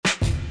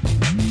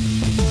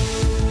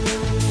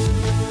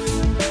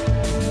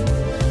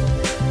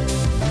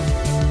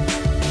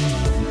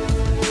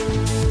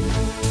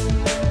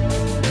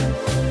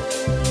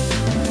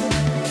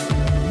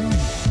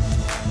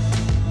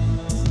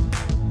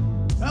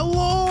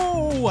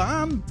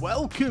and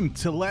welcome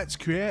to Let's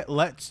Create,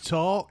 Let's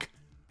Talk,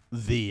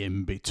 the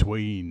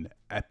In-Between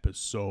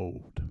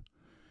episode.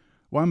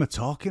 Why am I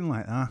talking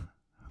like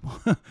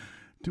that?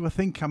 Do I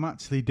think I'm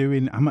actually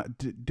do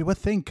I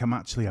think I'm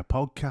actually a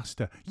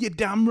podcaster? You're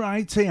damn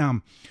right I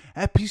am.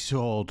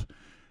 Episode,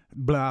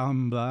 blah,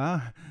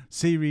 blah,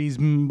 series,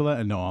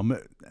 blah, no, I'm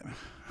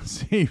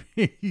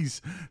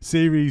series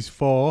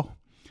 4.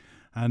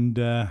 And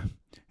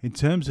in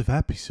terms of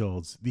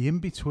episodes, the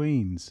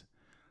In-Betweens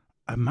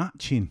are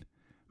matching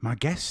my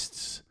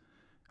guests.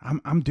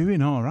 I'm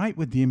doing all right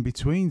with the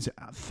In-Betweens.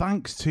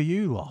 Thanks to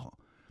you lot.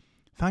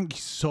 Thank you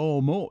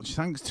so much.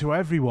 Thanks to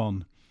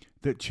everyone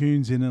that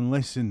tunes in and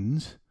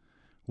listens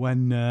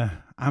when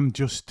I'm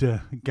just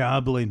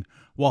garbling,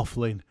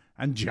 waffling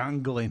and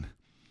jangling,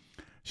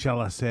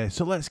 shall I say.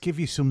 So let's give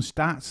you some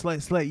stats.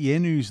 Let's let you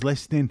in who's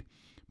listening,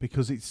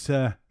 because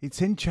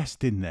it's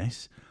interesting,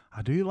 this.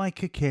 I do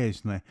like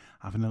occasionally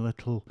having a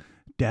little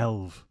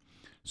delve.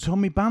 So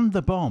my band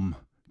The Bomb,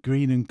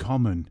 Green and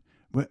Common,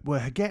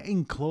 we're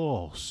getting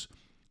close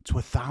to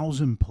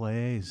 1,000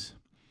 plays,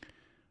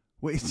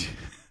 which,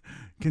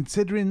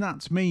 considering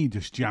that's me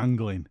just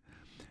jangling,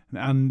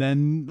 and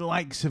then the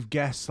likes of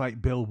guests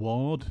like Bill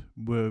Ward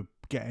were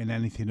getting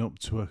anything up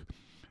to a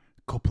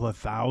couple of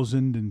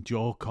thousand, and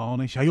Joe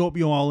Cornish. I hope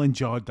you all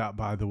enjoyed that,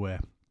 by the way.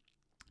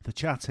 The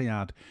chat I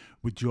had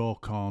with Joe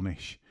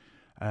Cornish.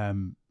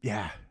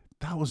 Yeah,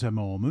 that was a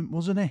moment,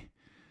 wasn't it?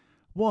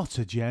 What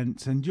a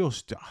gent. And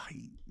just, do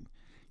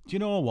you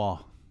know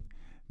what?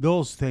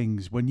 Those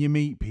things, when you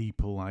meet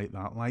people like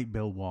that, like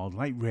Bill Ward,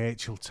 like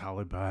Rachel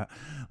Talibert,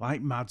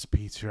 like Mads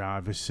Peter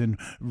Iverson,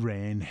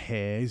 Rain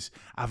Hayes,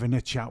 having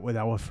a chat with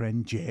our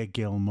friend Jay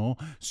Gilmore,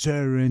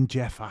 Sarah and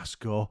Jeff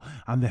Asco,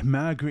 and then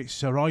Margaret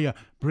Soroya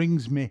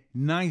brings me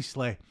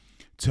nicely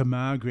to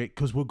Margaret,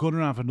 because we're going to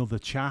have another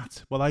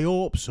chat. Well, I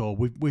hope so.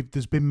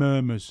 There's been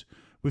murmurs.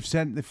 We've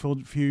sent a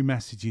few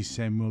messages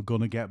saying we're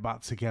going to get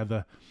back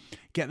together,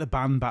 get the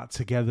band back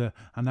together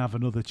and have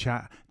another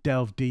chat,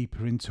 delve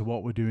deeper into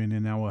what we're doing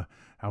in our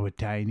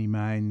tiny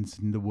minds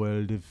in the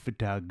world of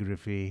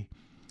photography.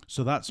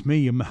 So that's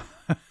me and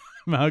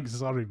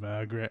sorry,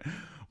 Margaret.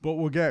 But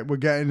we're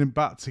getting them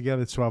back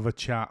together to have a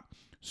chat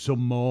some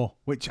more,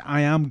 which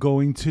I am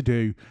going to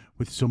do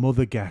with some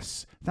other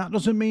guests. That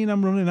doesn't mean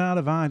I'm running out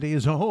of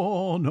ideas.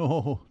 Oh,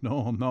 no,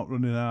 I'm not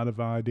running out of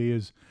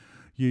ideas.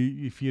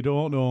 If you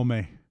don't know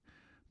me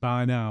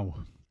by now,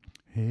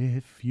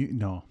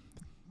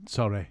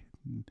 sorry,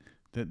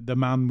 the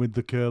man with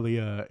the curly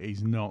hair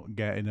is not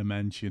getting a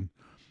mention.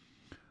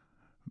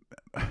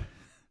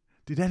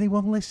 Did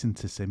anyone listen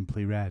to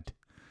Simply Red?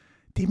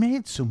 They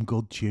made some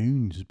good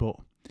tunes, but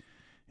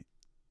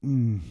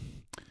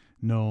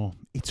no.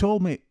 He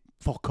told me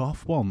fuck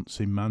off once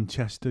in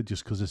Manchester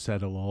just because I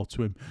said hello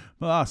to him.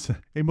 But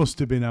he must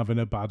have been having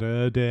a bad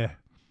hair day.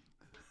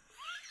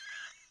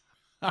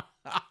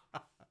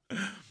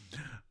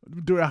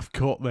 Do we have to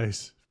cut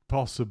this?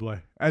 Possibly.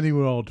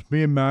 Anyway,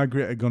 me and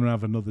Margaret are going to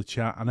have another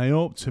chat, and I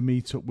hope to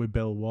meet up with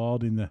Bill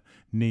Ward in the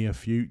near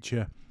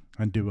future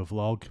and do a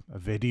vlog, a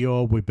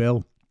video with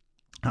Bill.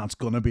 That's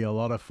going to be a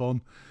lot of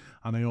fun,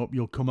 and I hope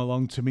you'll come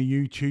along to my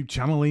YouTube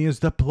channel. Here's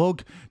the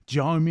plug.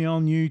 Join me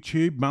on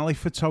YouTube, Mally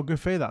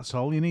Photography. That's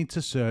all you need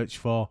to search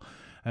for.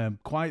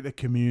 Quite the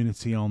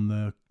community on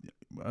the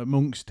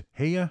amongst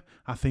here.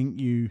 I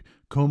think you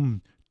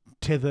come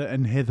tither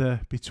and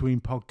hither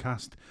between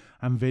podcast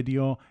and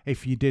video.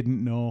 If you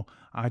didn't know,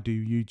 I do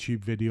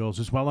YouTube videos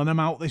as well, and I'm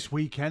out this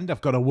weekend.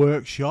 I've got a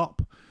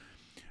workshop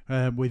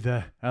with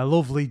a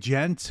lovely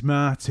gent,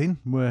 Martin.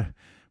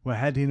 We're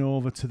heading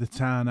over to the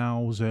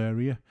Tarnhouse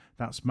area.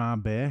 That's my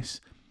base.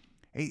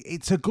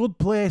 It's a good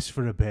place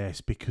for a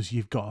base because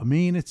you've got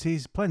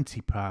amenities,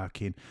 plenty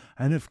parking,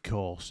 and of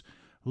course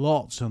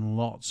lots and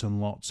lots and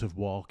lots of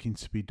walking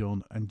to be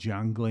done and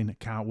jangling. I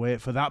can't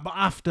wait for that. But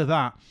after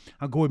that,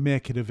 I'll go and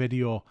make it a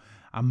video.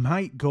 I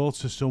might go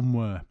to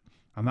somewhere,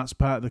 and that's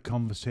part of the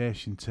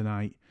conversation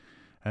tonight.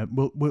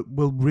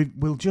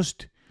 We'll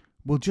just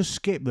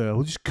skip there.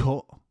 We'll just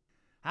cut.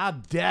 How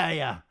dare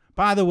ya?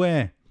 By the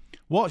way,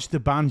 watch The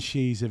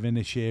Banshees of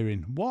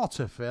Inisherin. What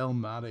a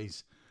film that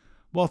is.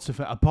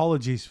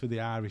 Apologies for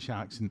the Irish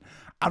accent.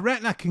 I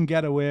reckon I can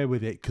get away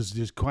with it because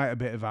there's quite a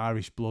bit of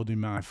Irish blood in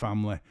my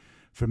family.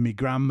 From my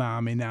grandma,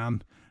 my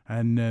nan,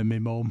 and my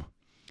mum.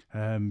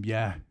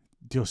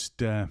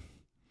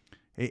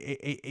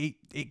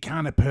 It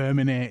kind of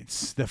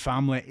permeates the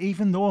family,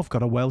 even though I've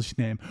got a Welsh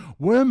name.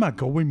 Where am I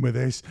going with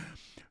this?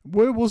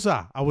 Where was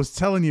I? I was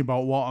telling you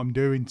about what I'm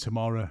doing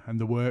tomorrow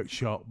and the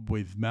workshop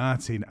with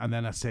Martin, and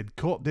then I said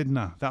cut, didn't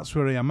I? That's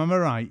where I am. Am I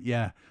right?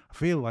 Yeah. I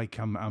feel like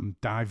I'm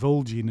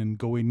divulging and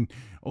going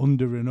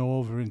under and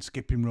over and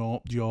skipping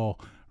rope, Joe.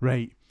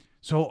 Right.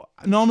 So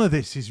none of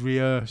this is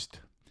rehearsed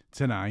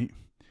tonight.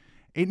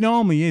 It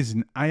normally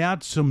isn't. I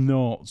had some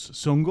notes,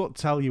 so I'm going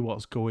to tell you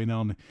what's going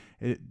on.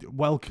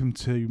 Welcome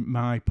to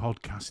my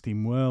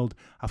podcasting world.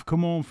 I've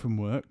come home from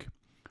work,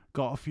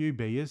 got a few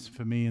beers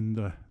for me and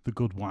the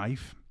good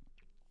wife.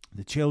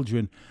 The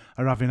children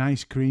are having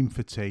ice cream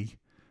for tea,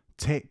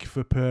 Tick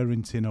for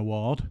Parenting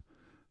Award.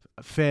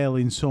 fail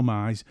in some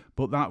eyes,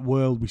 but that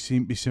world we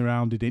seem to be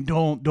surrounded in.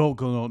 Don't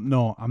go.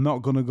 No, I'm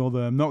not going to go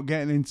there. I'm not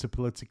getting into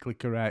politically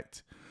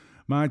correct.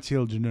 My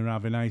children are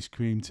having ice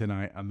cream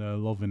tonight and they're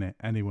loving it.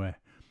 Anyway,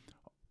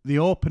 the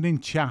opening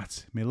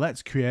chat,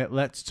 let's create,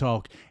 let's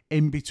talk,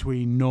 in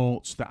between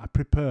notes that I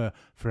prepare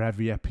for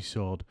every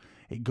episode.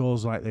 It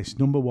goes like this.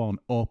 Number 1,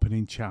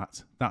 opening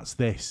chat. That's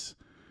this.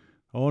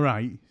 All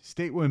right,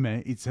 stick with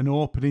me. It's an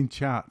opening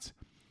chat.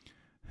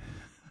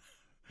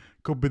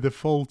 Could be the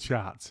full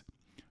chat.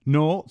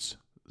 Notes,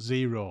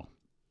 0.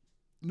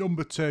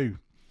 Number 2,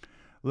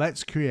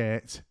 let's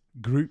create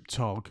group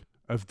tog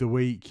of the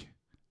week.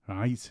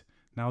 Right?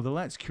 Now, the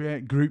let's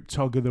create group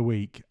tog of the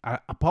week, I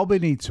probably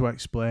need to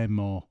explain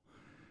more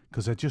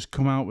because I just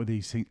come out with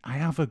these things. I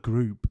have a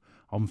group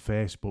on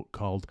Facebook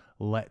called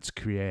Let's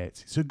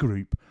Create. It's a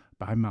group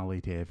by Mally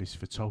Davis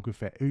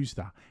Photography. Who's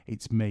that?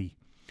 It's me.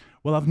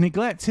 Well, I've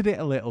neglected it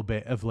a little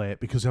bit of late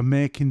because I'm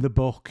making the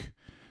book.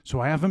 So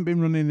I haven't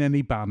been running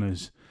any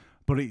banners,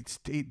 but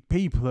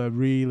people are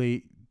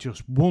really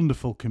just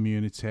wonderful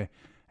community.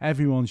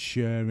 Everyone's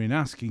sharing,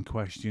 asking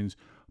questions,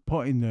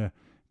 putting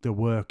the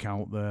work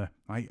out there.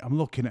 I'm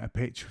looking at a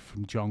picture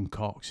from John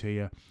Cox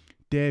here,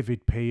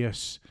 David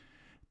Pearce,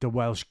 the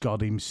Welsh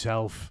god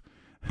himself,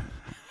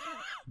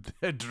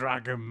 the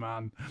Dragon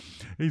Man.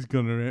 He's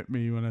gonna hit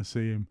me when I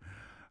see him.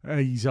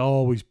 He's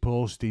always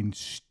posting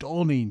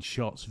stunning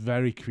shots.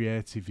 Very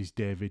creative is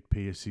David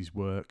Pearce's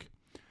work.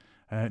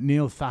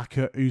 Neil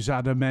Thacker, who's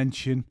had a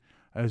mention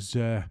as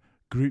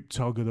Group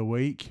Tog of the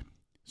Week.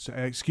 So,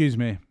 excuse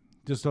me,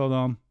 just hold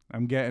on.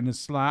 I'm getting a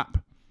slap.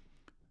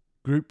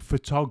 Group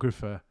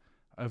Photographer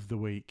of the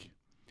Week.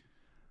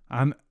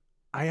 And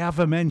I have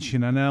a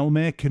mention, and I'll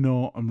make a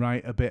note and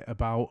write a bit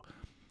about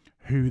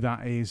who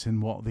that is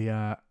and what they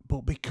are.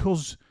 But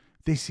because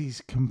this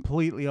is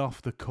completely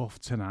off the cuff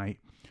tonight,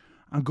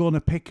 I'm going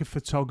to pick a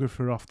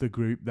photographer off the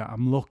group that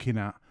I'm looking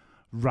at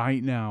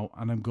right now,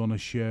 and I'm going to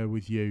share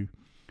with you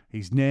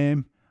his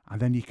name,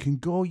 and then you can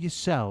go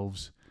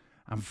yourselves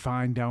and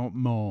find out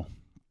more.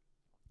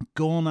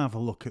 Go and have a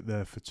look at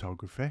their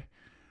photography.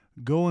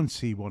 Go and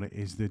see what it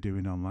is they're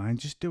doing online.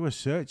 Just do a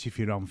search if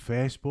you're on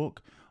Facebook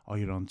or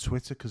you're on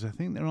Twitter, because I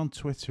think they're on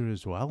Twitter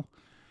as well.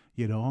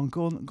 You know, and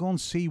go and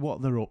see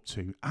what they're up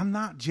to. And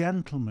that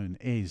gentleman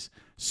is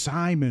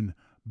Simon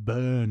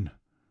Byrne.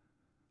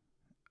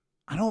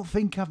 I don't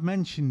think I've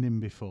mentioned him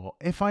before.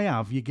 If I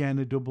have, you're getting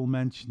a double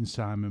mention,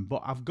 Simon.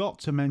 But I've got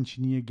to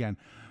mention you again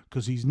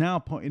because he's now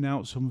putting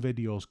out some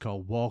videos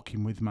called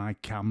Walking With My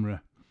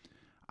Camera.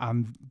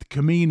 And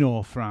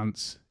Camino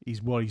France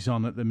is what he's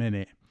on at the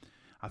minute.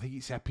 I think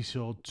it's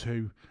episode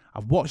 2.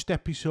 I've watched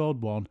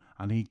episode 1.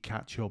 I need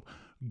catch up.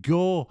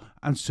 Go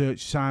and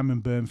search Simon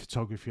Byrne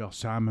Photography or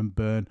Simon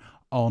Byrne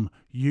on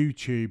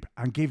YouTube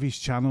and give his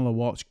channel a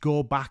watch.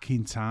 Go back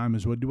in time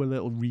as well. Do a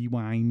little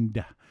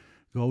rewind.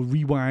 Go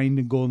rewind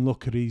and go and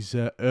look at his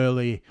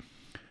early,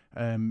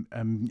 I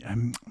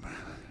don't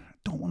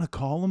want to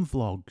call them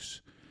vlogs.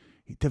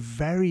 They're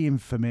very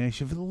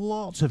information,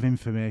 lots of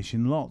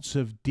information, lots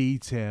of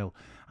detail,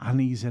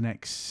 and he's an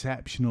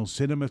exceptional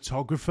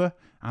cinematographer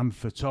and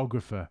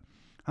photographer,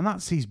 and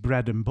that's his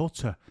bread and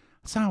butter.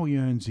 That's how he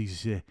earns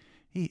his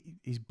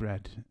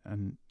bread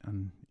and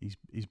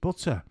his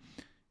butter.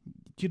 Do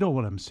you know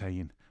what I'm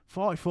saying?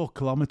 44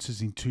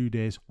 kilometres in 2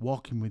 days,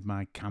 walking with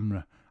my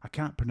camera. I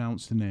can't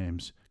pronounce the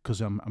names because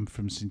I'm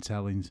from St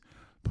Helens.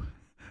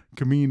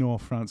 Camino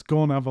France.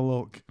 Go and have a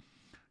look.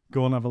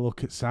 Go and have a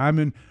look at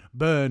Simon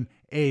Byrne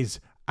is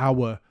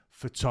our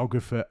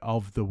photographer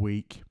of the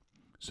week.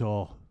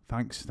 So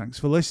thanks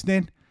for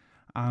listening,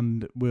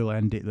 and we'll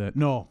end it there.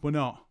 No, we're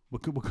not. We're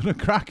going to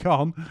crack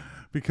on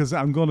because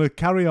I'm going to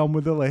carry on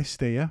with the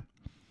list here.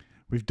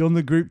 We've done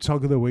the group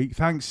tog of the week.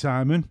 Thanks,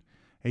 Simon.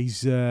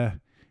 He's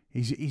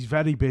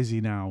very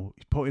busy now.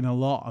 He's putting a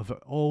lot of.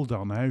 Hold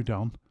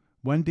on.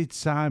 When did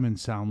Simon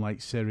sound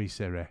like Siri?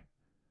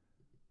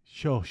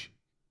 Shush.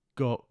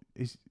 Go.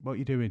 What are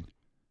you doing?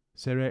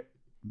 Siri?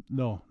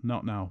 No,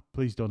 not now.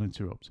 Please don't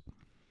interrupt.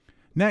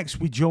 Next,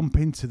 we jump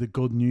into the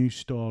good news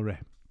story.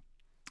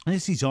 And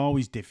this is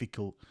always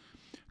difficult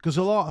because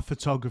a lot of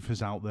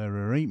photographers out there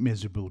are ain't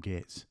miserable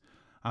gits.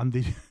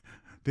 And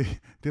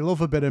they love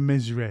a bit of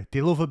misery.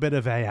 They love a bit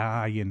of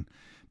AI and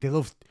they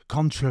love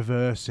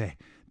controversy.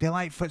 They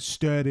like to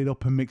stir it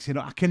up and mix it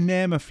up. I can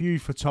name a few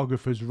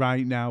photographers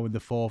right now in the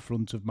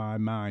forefront of my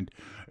mind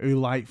who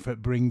like to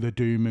bring the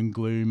doom and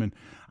gloom, and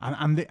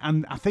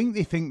I think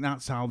they think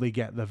that's how they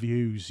get the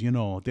views. You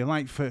know, they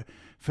like to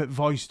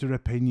voice their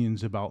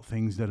opinions about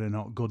things that are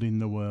not good in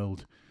the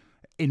world,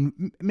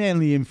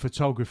 mainly in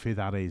photography.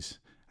 That is,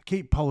 I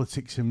keep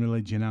politics and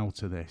religion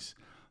out of this,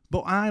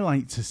 but I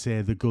like to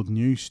say the good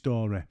news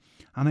story,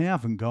 and I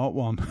haven't got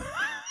one.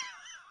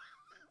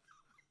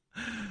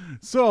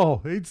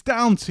 So, it's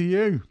down to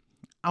you.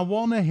 I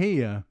want to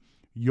hear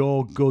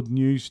your good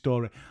news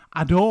story.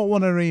 I don't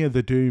want to hear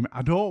the doom.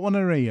 I don't want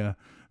to hear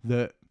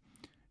that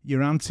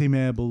your Auntie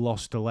Mabel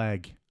lost a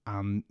leg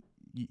and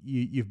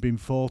you've been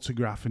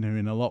photographing her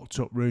in a locked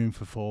up room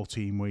for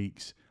 14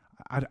 weeks.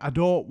 I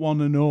don't want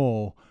to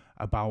know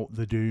about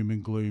the doom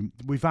and gloom.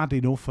 We've had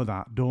enough of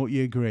that, don't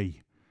you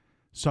agree?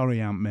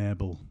 Sorry, Aunt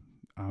Mabel.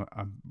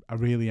 I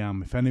really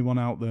am. If anyone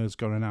out there's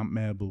got an Aunt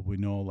Mabel with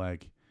no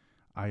leg,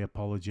 I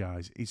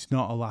apologise. It's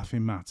not a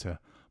laughing matter.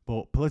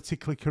 But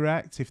politically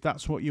correct, if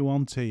that's what you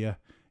want here,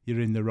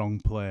 you're in the wrong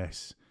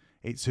place.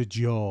 It's a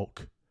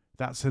joke.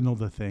 That's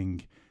another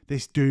thing.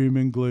 This doom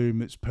and gloom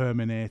that's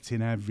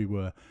permeating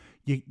everywhere.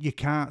 You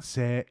can't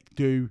say,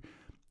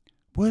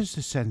 where's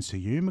the sense of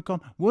humour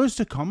gone? Where's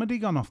the comedy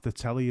gone off the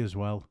telly as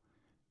well?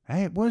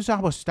 Hey, where's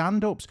our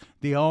stand-ups?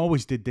 They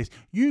always did this.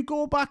 You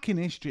go back in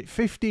history,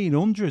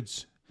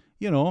 1500s,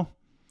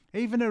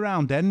 even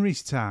around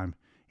Henry's time,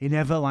 he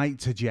never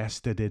liked a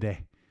jester, did he?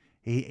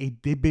 He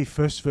did be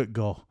first foot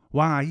go.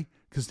 Why?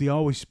 Because they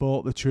always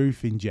spoke the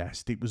truth in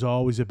jest. It was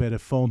always a bit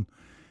of fun.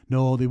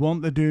 No, they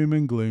want the doom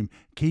and gloom.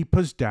 Keep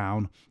us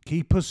down,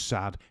 keep us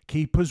sad,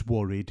 keep us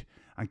worried,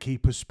 and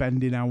keep us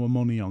spending our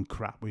money on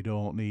crap we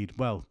don't need.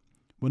 Well,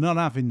 we're not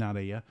having that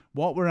here.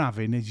 What we're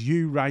having is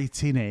you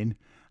writing in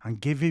and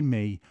giving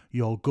me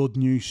your good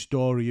news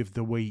story of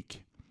the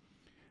week.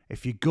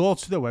 If you go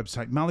to the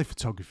website,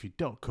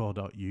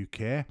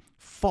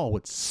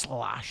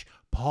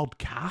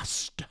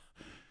 malleyphotography.co.uk/podcast,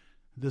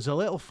 there's a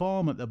little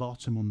form at the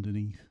bottom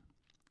underneath.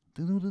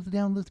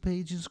 Down the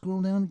page and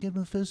scroll down, get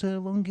the first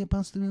one, get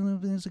past the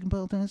second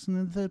podcast, and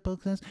then the third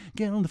podcast,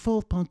 get on the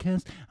fourth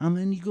podcast, and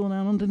then you go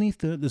down underneath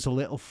there's a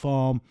little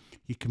form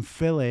you can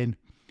fill in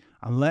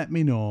and let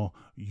me know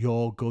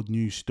your good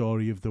news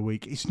story of the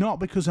week. It's not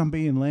because I'm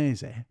being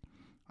lazy.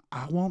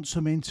 I want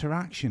some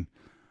interaction.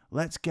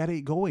 Let's get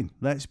it going.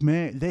 Let's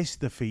make this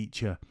the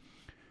feature.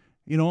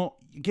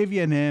 Give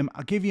you a name,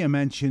 I'll give you a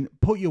mention,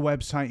 put your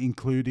website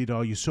included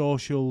or your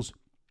socials,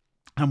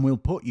 and we'll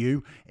put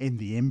you in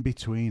the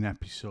in-between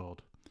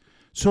episode.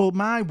 So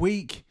my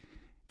week,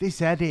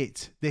 this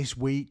edit this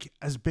week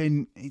it's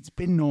been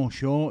no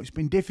show. It's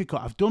been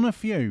difficult. I've done a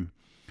few,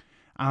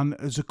 and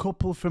there's a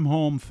couple from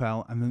home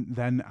fell, and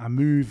then I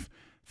move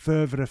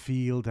further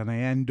afield and I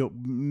end up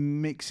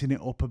mixing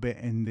it up a bit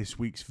in this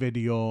week's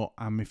video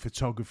and my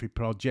photography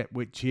project,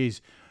 which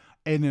is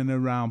in and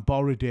around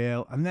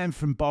Borrowdale. And then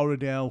from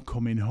Borrowdale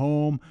coming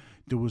home,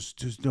 there was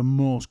just the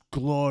most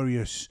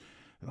glorious,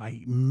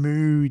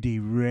 moody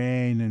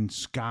rain and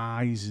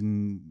skies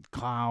and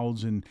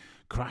clouds and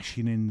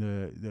crashing in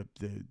the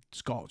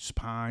Scots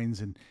pines.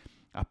 And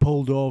I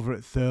pulled over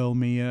at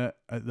Thirlmere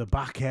at the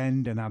back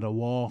end and had a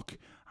walk,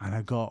 and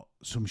I got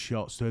some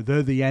shots there.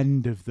 They're the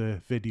end of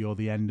the video,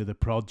 the end of the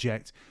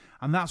project,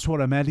 and that's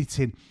what I'm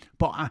editing.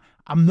 But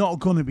I'm not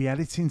going to be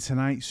editing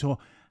tonight,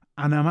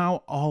 and I'm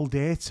out all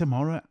day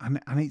tomorrow, and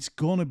it's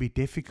going to be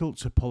difficult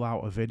to pull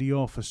out a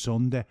video for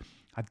Sunday.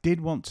 I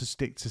did want to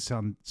stick to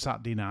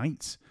Saturday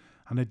nights,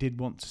 and I did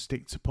want to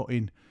stick to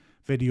putting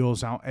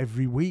videos out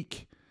every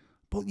week.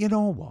 But you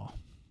know what?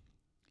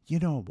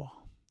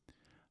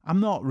 I'm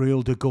not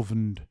ruled or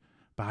governed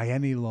by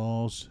any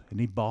laws,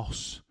 any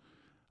boss,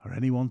 or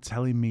anyone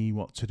telling me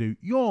what to do.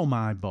 You're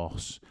my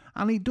boss,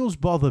 and it does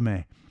bother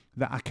me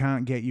that I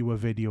can't get you a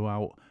video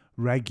out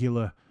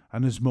regular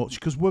and as much,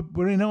 because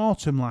we're in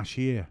autumn last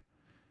year.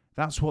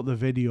 That's what the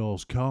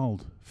video's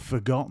called,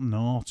 Forgotten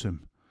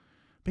Autumn.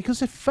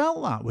 Because it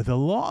felt that with a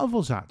lot of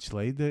us,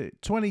 actually. The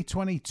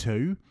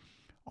 2022,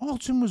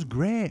 autumn was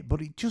great, but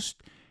it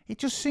just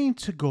seemed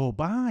to go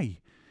by.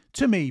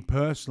 To me,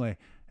 personally,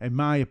 in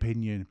my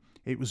opinion,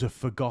 it was a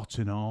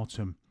forgotten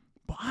autumn.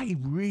 But I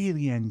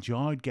really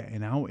enjoyed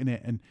getting out in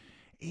it, and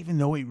even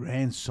though it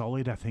rained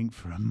solid, I think,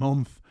 for a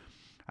month,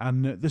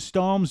 and the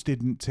storms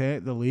didn't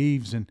take the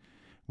leaves, and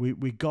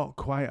we got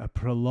quite a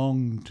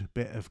prolonged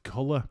bit of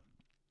colour.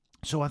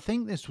 So I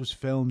think this was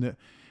filmed at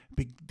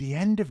the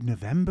end of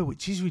November,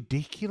 which is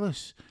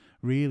ridiculous,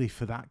 really,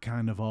 for that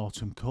kind of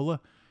autumn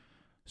colour.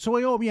 So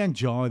I hope you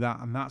enjoy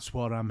that, and that's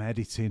what I'm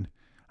editing,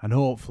 and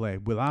hopefully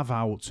we'll have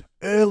out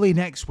early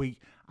next week.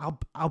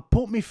 I'll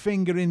put my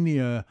finger in the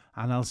air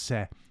and I'll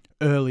say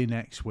early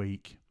next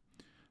week.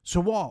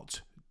 So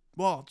what's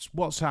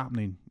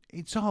happening?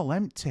 It's all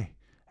empty.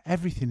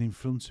 Everything in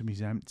front of me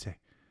is empty.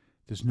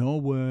 There's no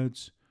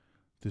words.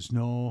 There's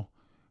no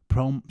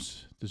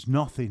prompts. There's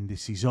nothing.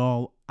 This is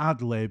all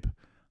ad lib.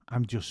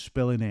 I'm just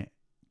spilling it,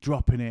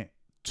 dropping it,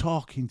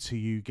 talking to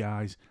you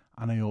guys,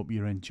 and I hope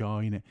you're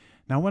enjoying it.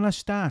 Now, when I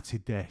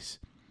started this,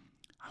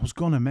 I was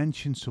going to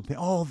mention something.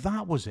 Oh,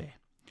 that was it.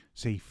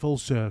 See, full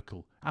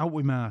circle. Out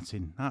with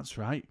Martin. That's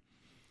right.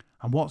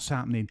 And what's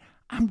happening?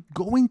 I'm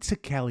going to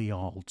Kelly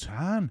Hall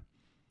Tarn.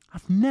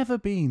 I've never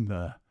been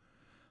there.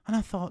 And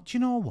I thought, do you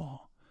know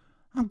what?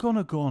 I'm going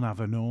to go and have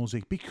a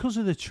nosy because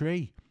of the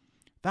tree.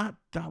 That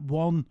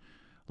one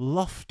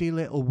lofty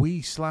little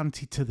wee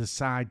slanty to the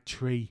side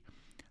tree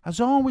has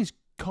always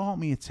caught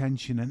me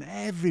attention, and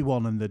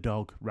everyone and the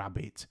dog,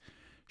 rabbit,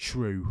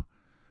 shrew.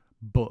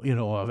 But,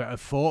 I've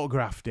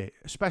photographed it,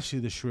 especially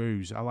the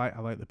shrews. I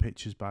like the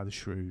pictures by the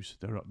shrews.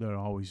 They're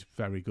always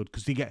very good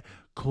because they get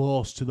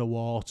close to the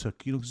water,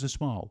 because they're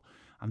small,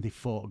 and they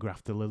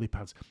photograph the lily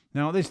pads.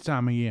 Now, at this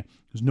time of year,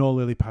 there's no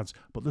lily pads,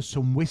 but there's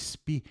some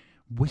wispy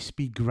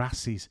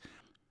grasses.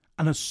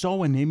 And I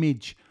saw an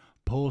image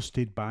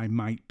posted by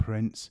Mike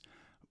Prince,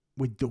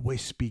 with the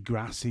wispy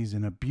grasses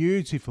and a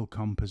beautiful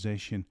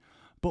composition.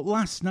 But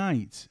last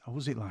night, or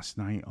was it last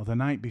night or the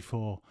night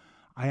before,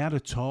 I had a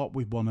talk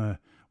with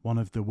one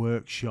of the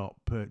workshop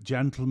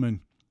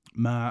gentlemen,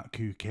 Mark,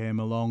 who came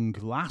along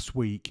last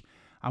week.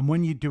 And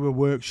when you do a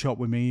workshop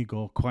with me, you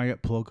go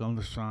quiet plug on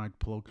the side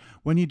plug.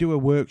 When you do a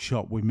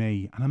workshop with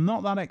me, and I'm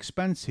not that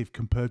expensive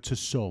compared to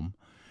some,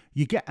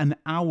 you get an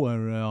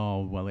hour,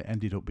 it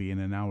ended up being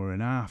an hour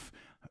and a half.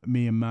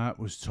 Me and Mark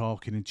was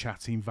talking and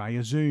chatting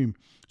via Zoom.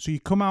 So you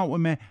come out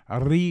with me, a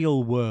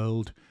real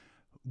world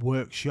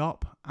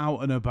workshop,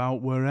 out and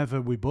about wherever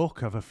we book.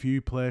 I have a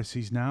few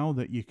places now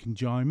that you can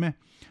join me.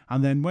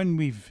 And then when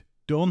we've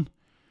done,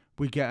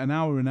 we get an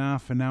hour and a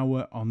half, an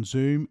hour on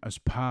Zoom as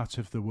part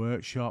of the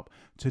workshop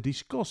to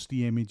discuss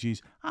the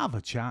images, have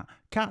a chat,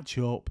 catch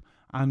up,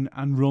 and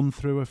run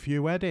through a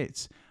few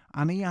edits.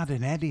 And he had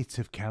an edit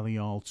of Kelly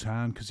All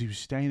Time because he was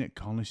staying at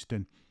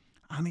Coniston.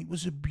 And it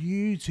was a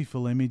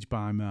beautiful image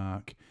by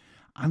Mark.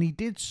 And he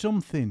did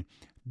something.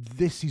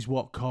 This is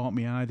what caught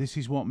my eye. This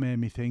is what made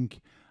me think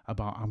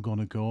about I'm going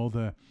to go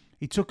there.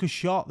 He took a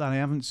shot that I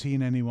haven't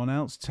seen anyone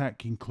else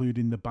take,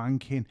 including the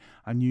banking,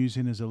 and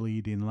using as a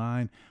leading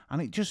line.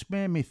 And it just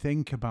made me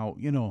think about,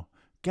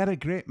 get a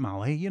grip,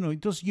 Mally. The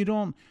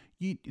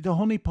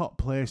honeypot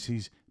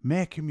places,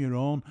 make them your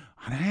own.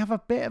 And I have a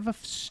bit of a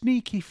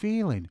sneaky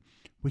feeling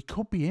we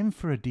could be in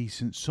for a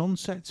decent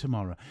sunset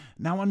tomorrow.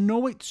 Now, I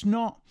know it's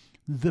not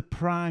the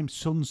prime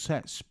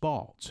sunset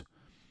spot,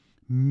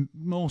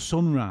 more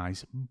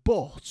sunrise,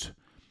 but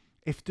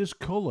if there's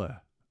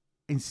colour,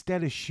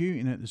 instead of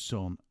shooting at the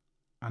sun,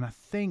 and I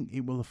think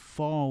it will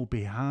fall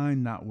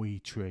behind that wee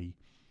tree,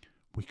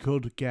 we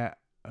could get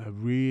a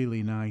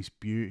really nice,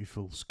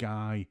 beautiful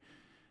sky.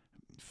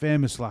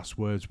 Famous last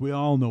words. We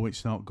all know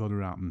it's not going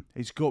to happen.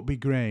 It's got to be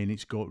grey and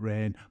it's got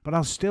rain, but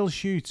I'll still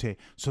shoot it.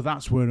 So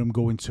that's where I'm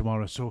going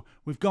tomorrow. So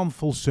we've gone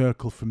full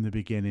circle from the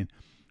beginning,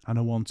 and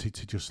I wanted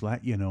to just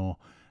let you know.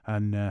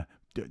 And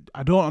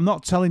I'm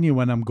not telling you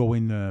when I'm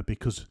going there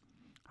because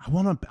I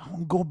want to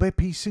go a bit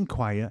peace and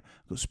quiet.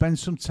 I'll spend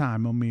some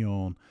time on my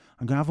own.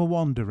 I'm going to have a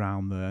wander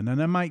around there, and then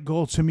I might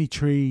go to me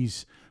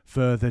trees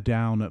further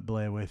down at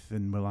Blairwith,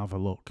 and we'll have a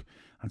look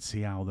and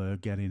see how they're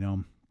getting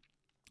on.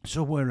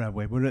 So where are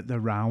we? We're at the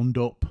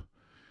roundup,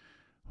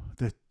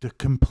 the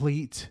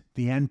complete,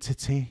 the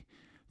entity,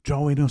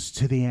 drawing us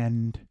to the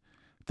end,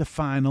 the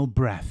final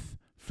breath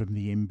from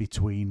the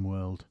in-between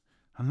world.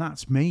 And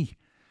that's me,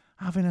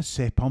 having a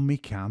sip on me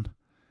can,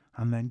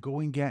 and then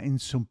going getting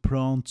some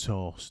prawn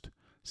toast,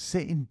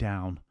 sitting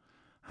down,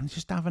 and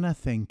just having a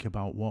think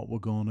about what we're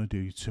going to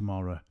do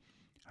tomorrow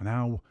and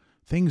how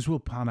things will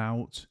pan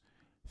out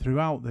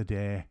throughout the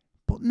day.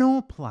 But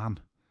no plan.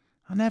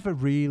 I never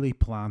really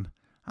plan.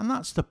 And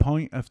that's the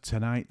point of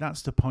tonight.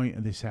 That's the point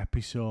of this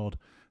episode.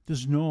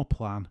 There's no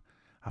plan.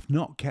 I've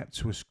not kept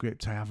to a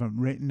script. I haven't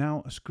written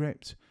out a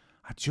script.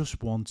 I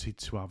just wanted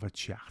to have a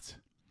chat.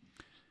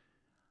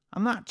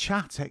 And that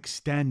chat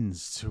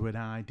extends to an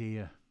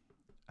idea.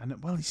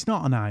 And, well, it's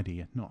not an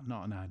idea. Not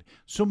an idea.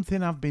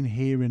 Something I've been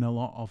hearing a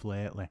lot of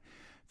lately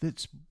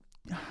that's,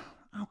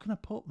 how can I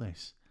put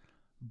this?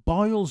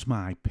 Boils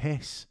my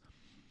piss.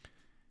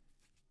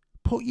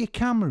 Put your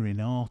camera in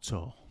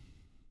auto.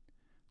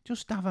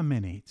 Just have a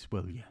minute,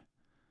 will you?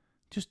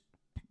 Just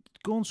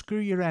go and screw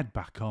your head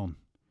back on.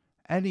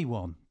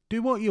 Anyone.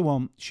 Do what you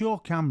want. It's your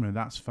camera,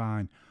 that's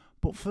fine.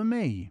 But for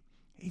me,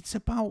 it's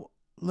about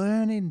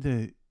learning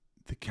the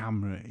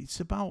camera. It's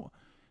about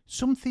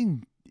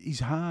something is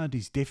hard,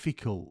 is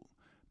difficult,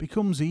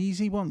 becomes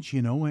easy once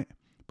you know it.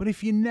 But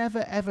if you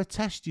never ever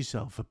test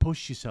yourself or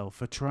push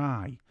yourself or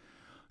try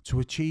to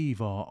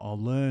achieve or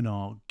learn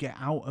or get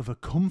out of a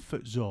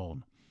comfort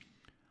zone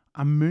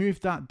and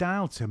move that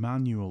dial to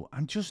manual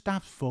and just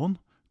have fun,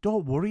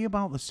 don't worry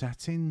about the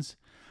settings.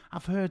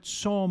 I've heard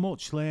so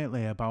much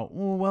lately about,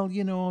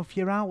 if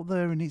you're out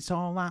there and it's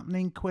all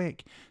happening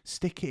quick,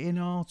 stick it in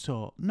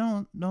auto.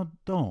 No,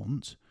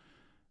 don't.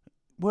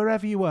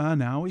 Wherever you are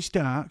now, it's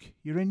dark,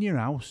 you're in your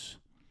house,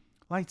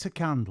 light a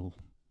candle,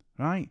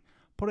 right?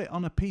 Put it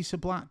on a piece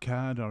of black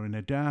card or in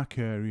a dark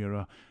area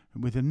or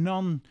with a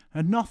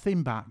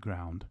nothing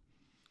background,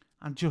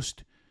 and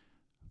just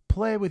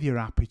play with your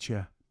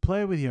aperture,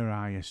 play with your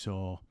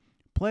ISO,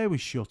 play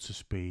with shutter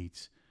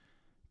speeds,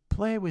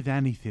 play with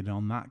anything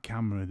on that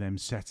camera, them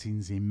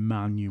settings in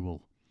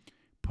manual.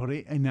 Put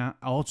it in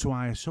auto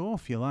ISO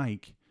if you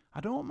like. I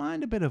don't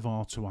mind a bit of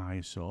auto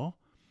ISO.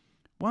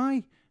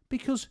 Why?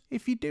 Because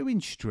if you're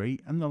doing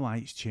street and the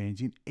light's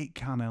changing, it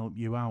can help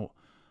you out.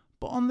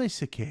 But on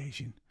this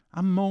occasion,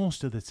 and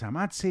most of the time,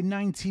 I'd say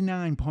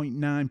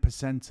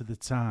 99.9% of the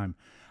time,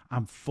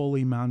 I'm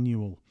fully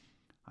manual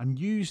and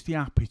use the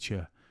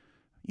aperture.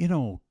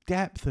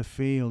 Depth of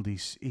field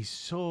is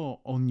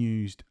so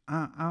unused.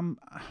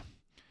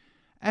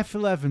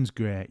 F11's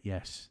great,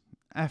 yes.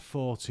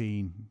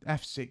 F14,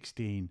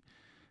 F16.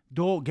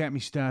 Don't get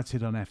me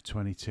started on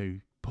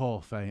F22.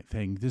 Poor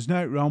thing. There's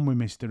no wrong with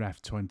Mr.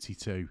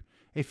 F22.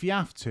 If you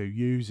have to,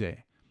 use it.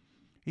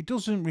 It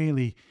doesn't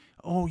really,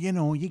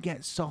 you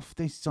get soft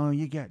this or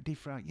you get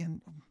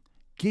different.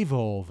 Give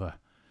over.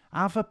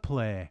 Have a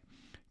play.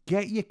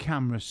 Get your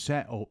camera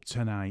set up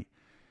tonight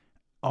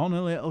on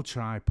a little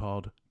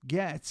tripod.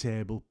 Get a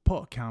table,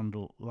 put a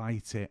candle,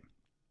 light it,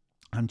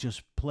 and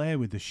just play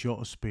with the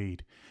shutter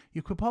speed.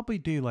 You could probably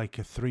do like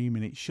a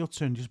 3-minute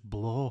shutter and just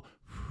blow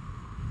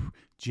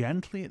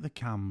gently at the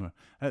candle,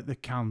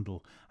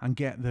 and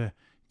get the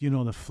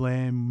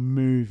flame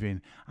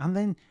moving, and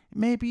then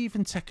maybe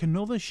even take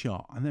another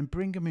shot and then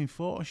bring them in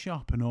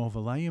Photoshop and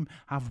overlay them.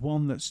 Have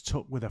one that's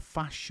took with a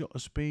fast shutter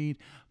speed,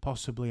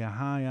 possibly a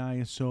high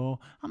ISO.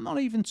 I'm not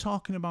even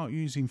talking about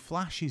using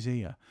flashes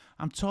here.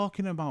 I'm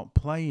talking about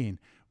playing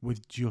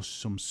with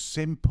just some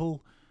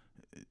simple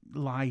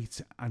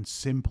light and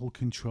simple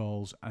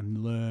controls,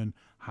 and learn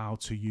how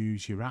to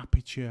use your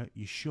aperture,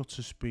 your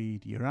shutter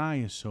speed, your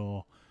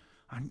ISO,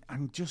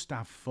 and just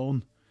have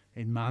fun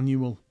in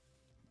manual.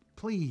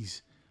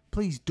 Please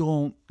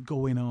don't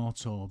go in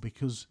auto,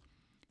 because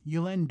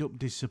you'll end up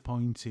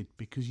disappointed,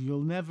 because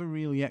you'll never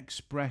really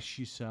express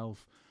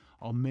yourself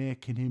or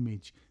make an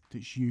image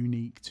that's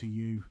unique to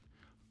you.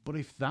 But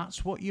if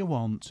that's what you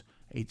want,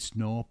 it's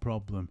no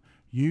problem.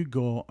 You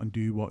go and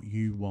do what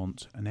you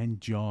want and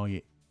enjoy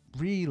it.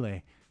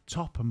 Really,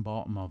 top and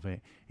bottom of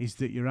it is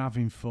that you're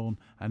having fun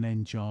and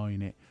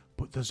enjoying it.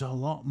 But there's a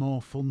lot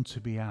more fun to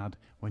be had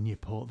when you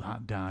put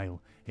that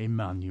dial in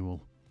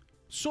manual.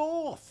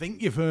 So, I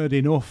think you've heard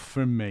enough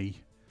from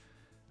me.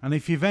 And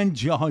if you've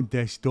enjoyed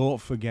this, don't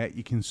forget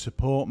you can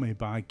support me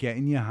by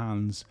getting your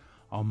hands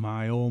on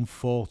my own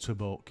photo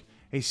book.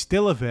 It's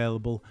still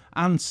available,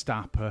 and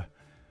Stapper.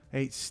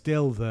 It's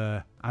still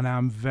there, and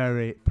I'm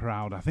very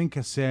proud. I think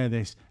I say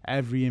this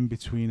every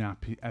in-between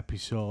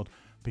episode,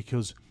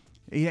 because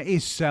it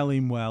is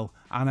selling well,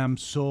 and I'm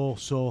so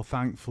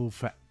thankful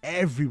for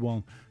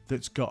everyone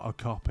that's got a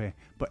copy.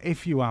 But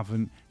if you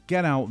haven't,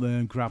 get out there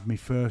and grab my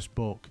first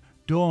book.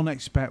 Don't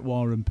expect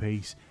War and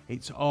Peace.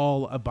 It's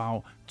all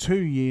about 2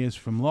 years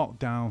from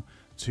lockdown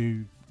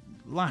to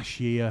last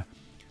year,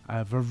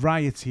 a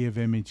variety of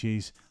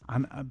images,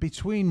 and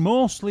between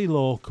mostly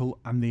local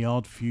and the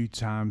odd few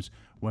times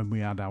when we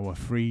had our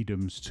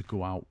freedoms to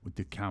go out with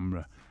the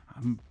camera.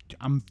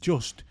 I'm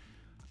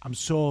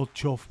so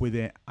chuffed with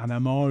it, and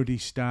I'm already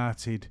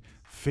started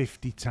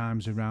 50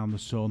 times around the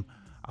sun.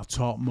 I'll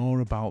talk more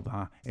about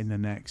that in the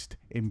next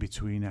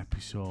in-between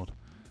episode.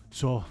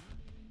 So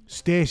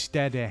stay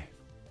steady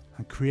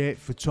and create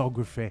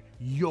photography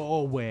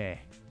your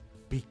way.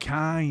 Be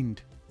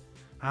kind,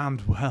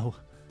 and well,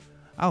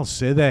 I'll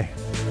see you there.